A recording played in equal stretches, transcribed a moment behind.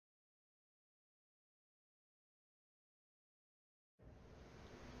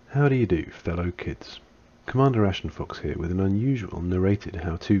How do you do, fellow kids? Commander Ashenfox here with an unusual narrated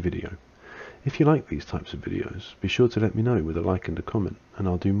how-to video. If you like these types of videos, be sure to let me know with a like and a comment, and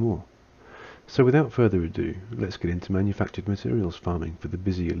I'll do more. So without further ado, let's get into manufactured materials farming for the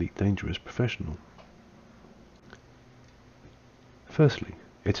busy elite dangerous professional. Firstly,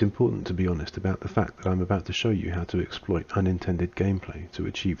 it's important to be honest about the fact that I'm about to show you how to exploit unintended gameplay to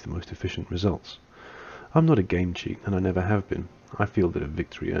achieve the most efficient results. I'm not a game cheat, and I never have been. I feel that a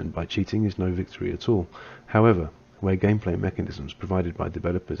victory earned by cheating is no victory at all. However, where gameplay mechanisms provided by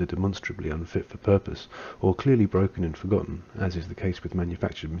developers are demonstrably unfit for purpose, or clearly broken and forgotten, as is the case with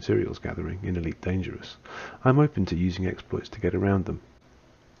manufactured materials gathering in Elite Dangerous, I'm open to using exploits to get around them.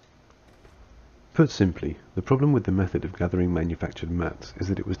 Put simply, the problem with the method of gathering manufactured mats is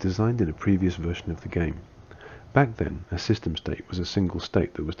that it was designed in a previous version of the game. Back then, a system state was a single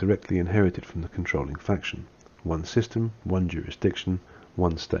state that was directly inherited from the controlling faction. One system, one jurisdiction,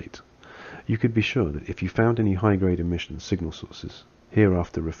 one state. You could be sure that if you found any high-grade emission signal sources,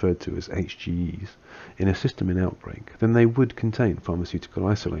 hereafter referred to as HGEs, in a system in outbreak, then they would contain pharmaceutical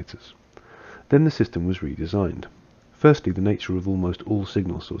isolators. Then the system was redesigned. Firstly, the nature of almost all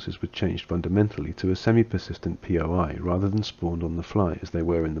signal sources was changed fundamentally to a semi-persistent POI rather than spawned on the fly as they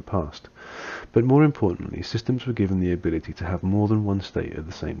were in the past. But more importantly, systems were given the ability to have more than one state at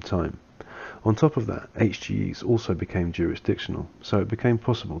the same time. On top of that, HGEs also became jurisdictional, so it became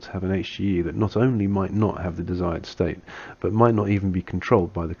possible to have an HGE that not only might not have the desired state, but might not even be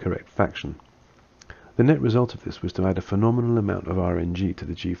controlled by the correct faction. The net result of this was to add a phenomenal amount of RNG to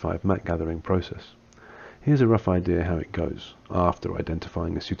the G5 mat gathering process. Here's a rough idea how it goes, after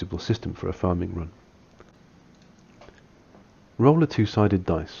identifying a suitable system for a farming run. Roll a two-sided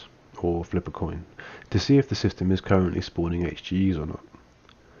dice, or flip a coin, to see if the system is currently spawning HGEs or not.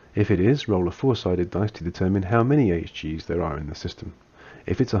 If it is, roll a four-sided dice to determine how many HGEs there are in the system.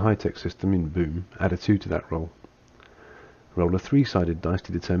 If it's a high-tech system in Boom, add a 2 to that roll. Roll a three-sided dice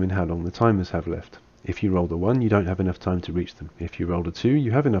to determine how long the timers have left. If you rolled a 1, you don't have enough time to reach them. If you rolled a 2,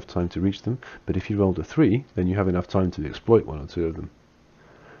 you have enough time to reach them, but if you rolled a 3, then you have enough time to exploit one or two of them.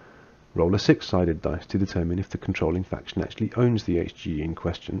 Roll a six-sided dice to determine if the controlling faction actually owns the HGE in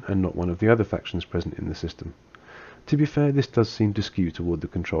question and not one of the other factions present in the system. To be fair, this does seem to skew toward the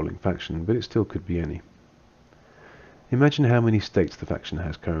controlling faction, but it still could be any. Imagine how many states the faction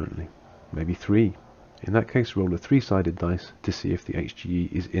has currently. Maybe 3. In that case, roll a three-sided dice to see if the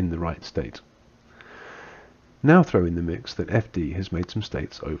HGE is in the right state. Now throw in the mix that FD has made some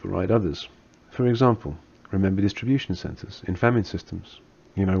states override others. For example, remember distribution centers in famine systems.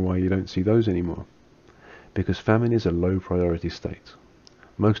 You know why you don't see those anymore? Because famine is a low priority state.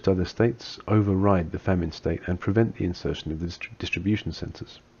 Most other states override the famine state and prevent the insertion of the distribution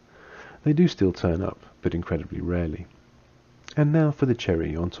centers. They do still turn up, but incredibly rarely. And now for the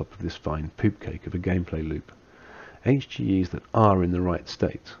cherry on top of this fine poop cake of a gameplay loop. HGEs that are in the right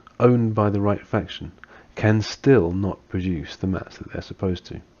state, owned by the right faction, can still not produce the mats that they're supposed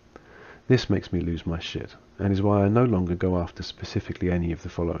to. This makes me lose my shit, and is why I no longer go after specifically any of the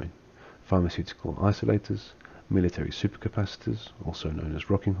following: pharmaceutical isolators, military supercapacitors, also known as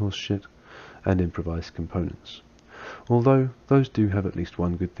rocking horse shit, and improvised components. Although those do have at least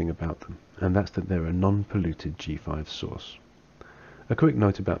one good thing about them, and that's that they're a non-polluted G5 source. A quick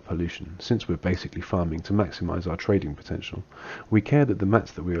note about pollution: since we're basically farming to maximize our trading potential, we care that the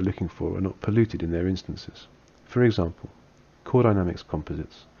mats that we are looking for are not polluted in their instances. For example, core dynamics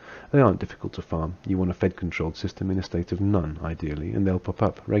composites. They aren't difficult to farm. You want a Fed-controlled system in a state of none, ideally, and they'll pop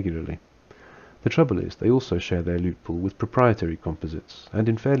up regularly. The trouble is, they also share their loot pool with proprietary composites, and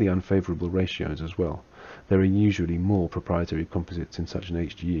in fairly unfavorable ratios as well. There are usually more proprietary composites in such an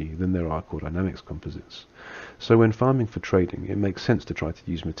HGE than there are core dynamics composites. So when farming for trading, it makes sense to try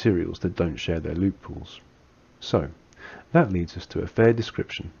to use materials that don't share their loot pools. So, that leads us to a fair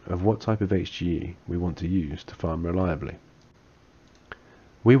description of what type of HGE we want to use to farm reliably.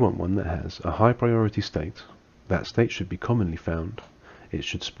 We want one that has a high priority state. That state should be commonly found. It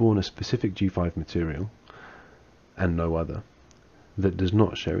should spawn a specific G5 material, and no other, that does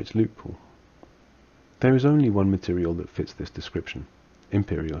not share its loot pool. There is only one material that fits this description: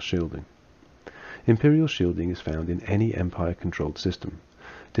 Imperial Shielding. Imperial Shielding is found in any Empire-controlled system.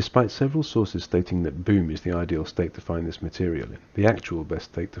 Despite several sources stating that Boom is the ideal state to find this material in, the actual best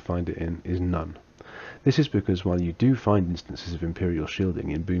state to find it in is none. This is because while you do find instances of Imperial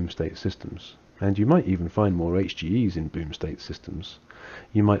Shielding in Boom state systems, and you might even find more HGEs in Boom state systems,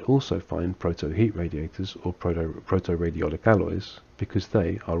 you might also find proto-heat radiators or proto-radiolic alloys, because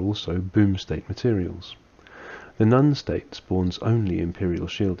they are also Boom state materials. The none state spawns only Imperial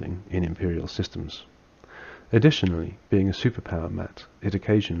Shielding in Imperial systems. Additionally, being a superpower mat, it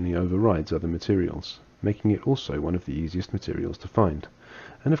occasionally overrides other materials, making it also one of the easiest materials to find.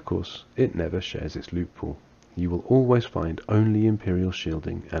 And of course, it never shares its loot pool. You will always find only Imperial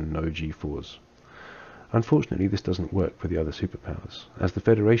Shielding and no G4s. Unfortunately, this doesn't work for the other superpowers, as the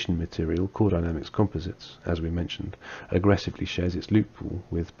Federation material Core Dynamics Composites, as we mentioned, aggressively shares its loot pool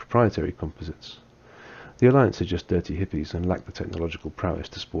with proprietary composites. The Alliance are just dirty hippies and lack the technological prowess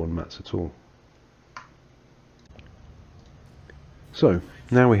to spawn mats at all. So,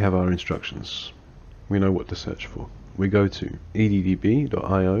 now we have our instructions. We know what to search for. We go to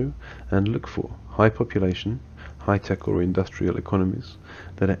eddb.io and look for high population, high-tech or industrial economies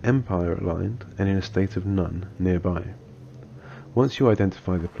that are empire aligned and in a state of none nearby. Once you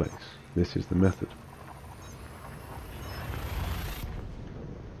identify the place, this is the method.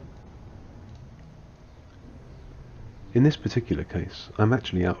 In this particular case, I'm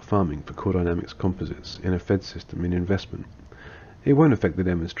actually out farming for Core Dynamics Composites in a Fed system in investment. It won't affect the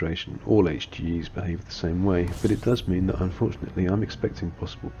demonstration, all HGEs behave the same way, but it does mean that unfortunately I'm expecting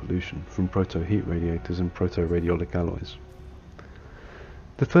possible pollution from proto-heat radiators and proto-radiolic alloys.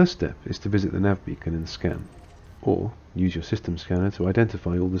 The first step is to visit the nav beacon and scan, or use your system scanner to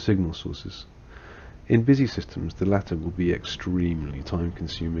identify all the signal sources. In busy systems the latter will be extremely time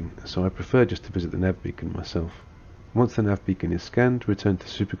consuming, so I prefer just to visit the nav beacon myself. Once the nav beacon is scanned, return to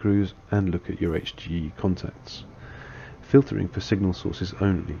Supercruise and look at your HGE contacts. Filtering for signal sources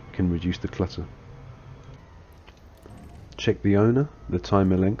only can reduce the clutter. Check the owner, the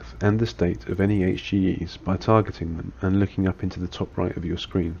timer length and the state of any HGEs by targeting them and looking up into the top right of your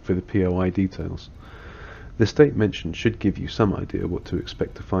screen for the POI details. The state mentioned should give you some idea what to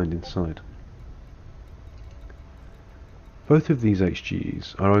expect to find inside. Both of these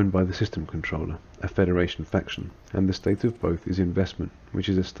HGEs are owned by the system controller, a Federation faction, and the state of both is investment, which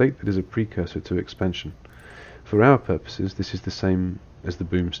is a state that is a precursor to expansion. For our purposes, this is the same as the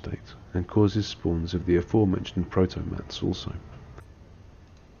boom state, and causes spawns of the aforementioned protomats also.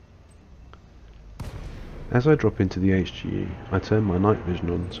 As I drop into the HGE, I turn my night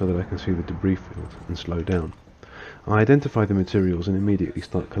vision on so that I can see the debris field and slow down. I identify the materials and immediately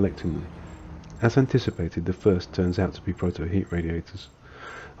start collecting them. As anticipated, the first turns out to be proto-heat radiators.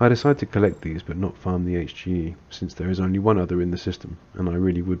 I decide to collect these but not farm the HGE, since there is only one other in the system, and I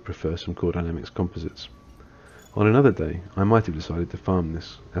really would prefer some Core Dynamics Composites. On another day, I might have decided to farm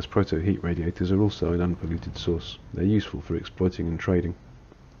this, as proto-heat radiators are also an unpolluted source. They're useful for exploiting and trading.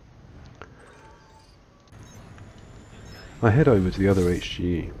 I head over to the other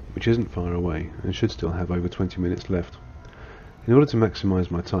HGE, which isn't far away and should still have over 20 minutes left. In order to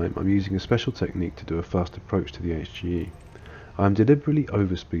maximise my time, I'm using a special technique to do a fast approach to the HGE. I am deliberately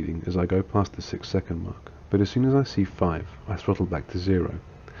overspeeding as I go past the 6-second mark, but as soon as I see 5, I throttle back to 0.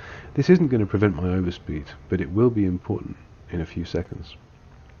 This isn't going to prevent my overspeed, but it will be important in a few seconds.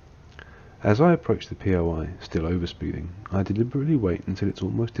 As I approach the POI, still overspeeding, I deliberately wait until it's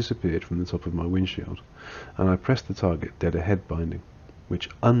almost disappeared from the top of my windshield, and I press the target dead ahead binding, which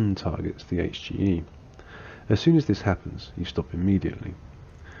untargets the HGE. As soon as this happens, you stop immediately.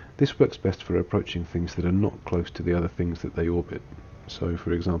 This works best for approaching things that are not close to the other things that they orbit. So,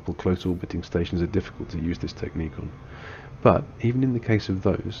 for example, close orbiting stations are difficult to use this technique on. But, even in the case of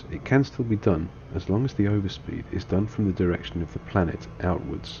those, it can still be done as long as the overspeed is done from the direction of the planet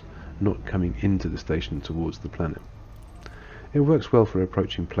outwards, not coming into the station towards the planet. It works well for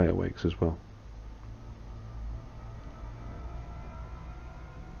approaching player wakes as well.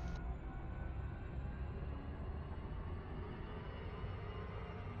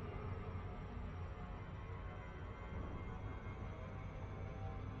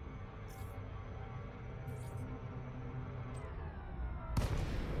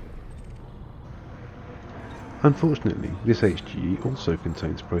 Unfortunately, this HGE also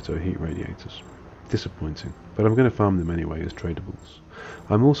contains proto-heat radiators. Disappointing, but I'm going to farm them anyway as tradables.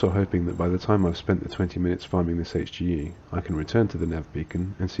 I'm also hoping that by the time I've spent the 20 minutes farming this HGE, I can return to the nav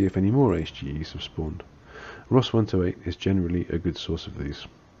beacon and see if any more HGEs have spawned. ROS 128 is generally a good source of these.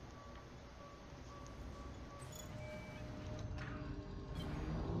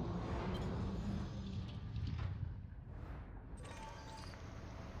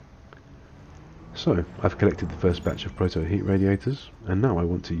 So, I've collected the first batch of proto-heat radiators, and now I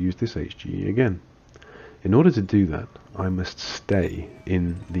want to use this HGE again. In order to do that, I must stay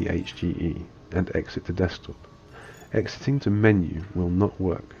in the HGE and exit the desktop. Exiting to menu will not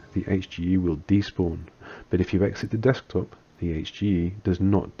work. The HGE will despawn, but if you exit the desktop, the HGE does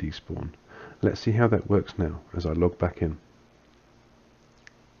not despawn. Let's see how that works now as I log back in.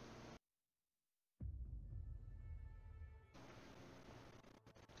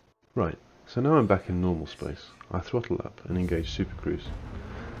 Right, So now I'm back in normal space. I throttle up and engage supercruise.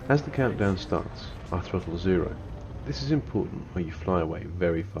 As the countdown starts, I throttle 0. This is important where you fly away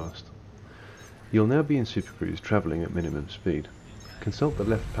very fast. You'll now be in supercruise travelling at minimum speed. Consult the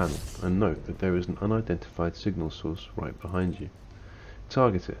left panel and note that there is an unidentified signal source right behind you.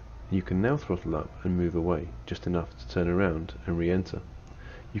 Target it. You can now throttle up and move away, just enough to turn around and re-enter.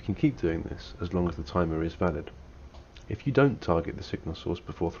 You can keep doing this as long as the timer is valid. If you don't target the signal source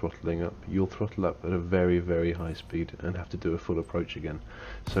before throttling up, you'll throttle up at a very, very high speed and have to do a full approach again,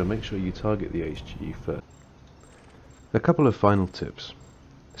 so make sure you target the HGE first. A couple of final tips.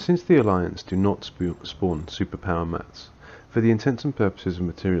 Since the Alliance do not spawn superpower mats, for the intents and purposes of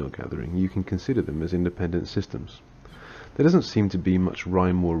material gathering, you can consider them as independent systems. There doesn't seem to be much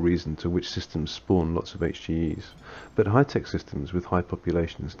rhyme or reason to which systems spawn lots of HGEs, but high-tech systems with high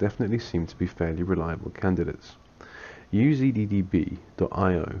populations definitely seem to be fairly reliable candidates. Use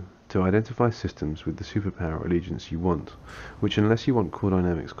EDDB.io to identify systems with the superpower allegiance you want, which, unless you want core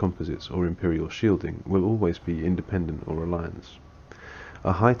dynamics composites or Imperial shielding, will always be independent or alliance.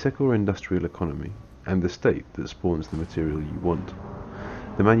 A high-tech or industrial economy, and the state that spawns the material you want.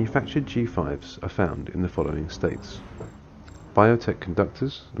 The manufactured G5s are found in the following states: biotech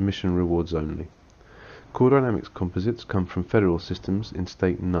conductors, mission rewards only. Core dynamics composites come from federal systems in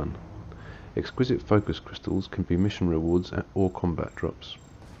state none. Exquisite focus crystals can be mission rewards or combat drops.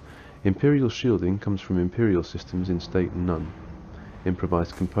 Imperial shielding comes from Imperial systems in state none.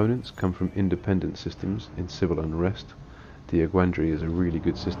 Improvised components come from independent systems in civil unrest. Diaguandri is a really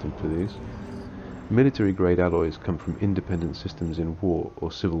good system for these. Military grade alloys come from independent systems in war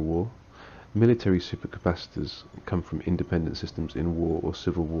or civil war. Military supercapacitors come from independent systems in war or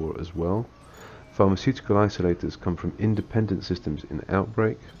civil war as well. Pharmaceutical isolators come from independent systems in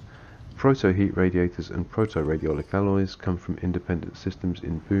outbreak. Proto-heat radiators and proto-radiolic alloys come from independent systems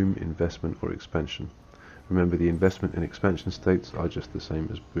in boom, investment or expansion. Remember, the investment and expansion states are just the same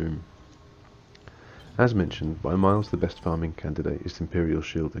as boom. As mentioned, by miles the best farming candidate is Imperial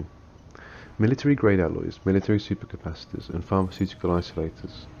shielding. Military-grade alloys, military supercapacitors and pharmaceutical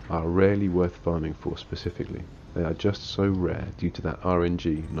isolators are rarely worth farming for specifically. They are just so rare due to that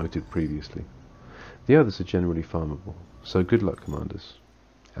RNG noted previously. The others are generally farmable, so good luck, commanders.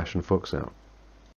 Ash and Fox out.